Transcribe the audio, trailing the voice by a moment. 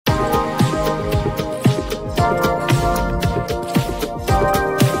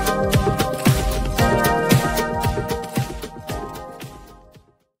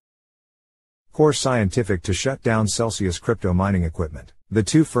CORZ Scientific to shut down Celsius crypto mining equipment. The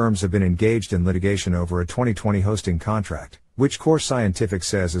two firms have been engaged in litigation over a 2020 hosting contract, which CORZ Scientific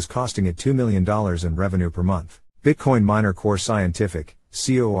says is costing it $2 million in revenue per month. Bitcoin miner CORZ Scientific,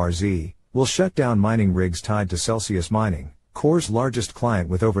 CORZ, will shut down mining rigs tied to Celsius Mining, CORZ's largest client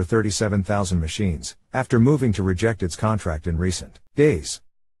with over 37,000 machines, after moving to reject its contract in recent days.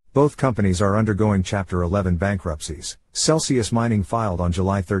 Both companies are undergoing Chapter 11 bankruptcies. Celsius Mining filed on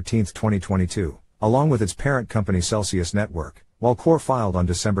July 13, 2022, along with its parent company Celsius Network, while CORZ filed on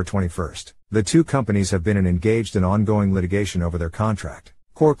December 21. The two companies have been engaged in ongoing litigation over their contract.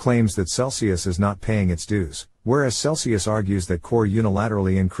 CORZ claims that Celsius is not paying its dues, whereas Celsius argues that CORZ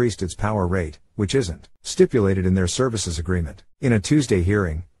unilaterally increased its power rate, which isn't stipulated in their services agreement. In a Tuesday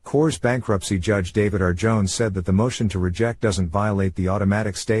hearing, CORZ bankruptcy judge David R. Jones said that the motion to reject doesn't violate the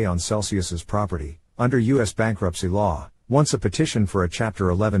automatic stay on Celsius's property. Under U.S. bankruptcy law, once a petition for a Chapter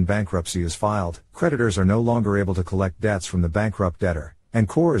 11 bankruptcy is filed, creditors are no longer able to collect debts from the bankrupt debtor, and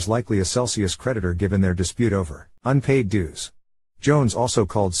CORZ is likely a Celsius creditor given their dispute over unpaid dues. Jones also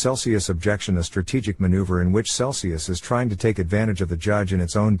called Celsius' objection a strategic maneuver in which Celsius is trying to take advantage of the judge in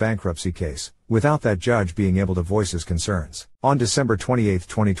its own bankruptcy case, without that judge being able to voice his concerns. On December 28,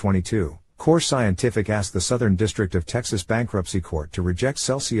 2022, CORZ Scientific asked the Southern District of Texas Bankruptcy Court to reject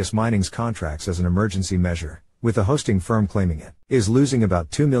Celsius Mining's contracts as an emergency measure, with the hosting firm claiming it is losing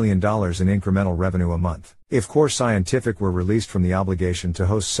about $2 million in incremental revenue a month. If CORZ Scientific were released from the obligation to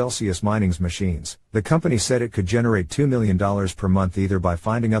host Celsius Mining's machines, the company said it could generate $2 million per month either by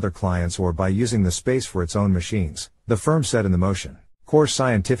finding other clients or by using the space for its own machines, the firm said in the motion. CORZ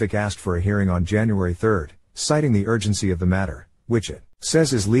Scientific asked for a hearing on January 3, citing the urgency of the matter, which it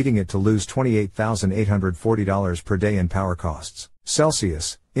says is leading it to lose $28,840 per day in power costs.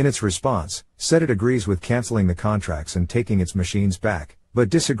 Celsius, in its response, said it agrees with canceling the contracts and taking its machines back, but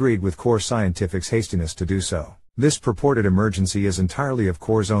disagreed with CORZ Scientific's hastiness to do so. This purported emergency is entirely of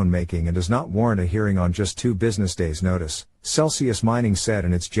CORZ's own making and does not warrant a hearing on just 2 business days' notice, Celsius Mining said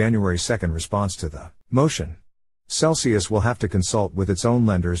in its January 2 response to the motion. Celsius will have to consult with its own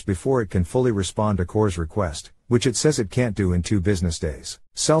lenders before it can fully respond to CORZ's request, which it says it can't do in 2 business days.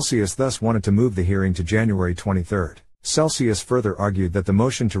 Celsius thus wanted to move the hearing to January 23. Celsius further argued that the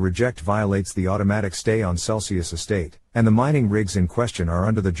motion to reject violates the automatic stay on Celsius estate, and the mining rigs in question are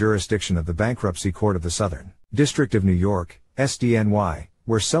under the jurisdiction of the Bankruptcy Court of the Southern District of New York, SDNY,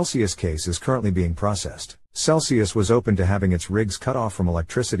 where Celsius' case is currently being processed. Celsius was open to having its rigs cut off from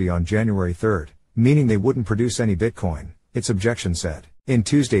electricity on January 3, meaning they wouldn't produce any Bitcoin, its objection said. In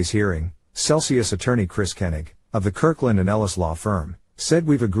Tuesday's hearing, Celsius attorney Chris Koenig, of the Kirkland & Ellis law firm, said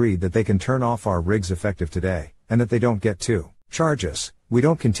we've agreed that they can turn off our rigs effective today, and that they don't get to charge us, we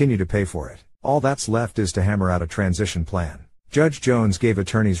don't continue to pay for it. All that's left is to hammer out a transition plan. Judge Jones gave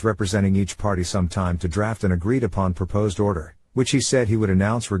attorneys representing each party some time to draft an agreed-upon proposed order, which he said he would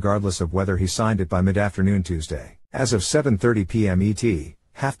announce regardless of whether he signed it by mid-afternoon Tuesday. As of 7:30 p.m. ET,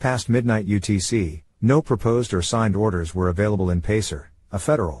 half-past midnight UTC, no proposed or signed orders were available in Pacer, a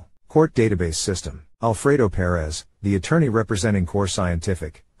federal court database system. Alfredo Perez, the attorney representing CORZ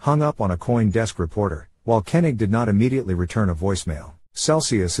Scientific, hung up on a CoinDesk reporter, while Koenig did not immediately return a voicemail.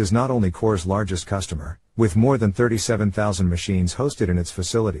 Celsius is not only CORZ's largest customer, with more than 37,000 machines hosted in its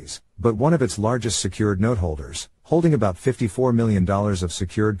facilities, but one of its largest secured note holders, holding about $54 million of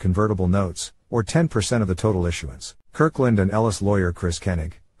secured convertible notes, or 10% of the total issuance. Kirkland & Ellis lawyer Chris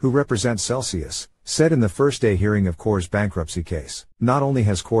Koenig, who represents Celsius, said in the first-day hearing of CORZ's bankruptcy case, not only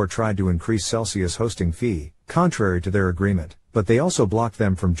has CORZ tried to increase Celsius' hosting fee, contrary to their agreement, but they also blocked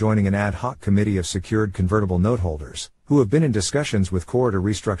them from joining an ad hoc committee of secured convertible note holders, who have been in discussions with CORZ to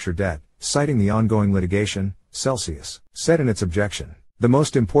restructure debt, citing the ongoing litigation, Celsius said in its objection. The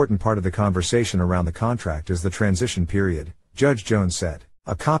most important part of the conversation around the contract is the transition period, Judge Jones said.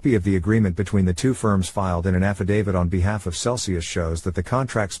 A copy of the agreement between the two firms filed in an affidavit on behalf of Celsius shows that the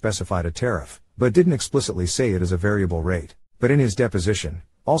contract specified a tariff, but didn't explicitly say it as a variable rate. But in his deposition,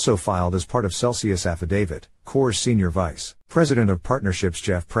 also filed as part of Celsius' affidavit, CORZ Senior Vice President of Partnerships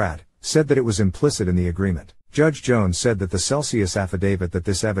Jeff Pratt, said that it was implicit in the agreement. Judge Jones said that the Celsius affidavit that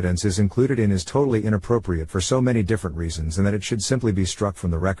this evidence is included in is totally inappropriate for so many different reasons and that it should simply be struck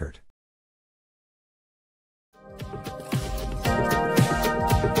from the record.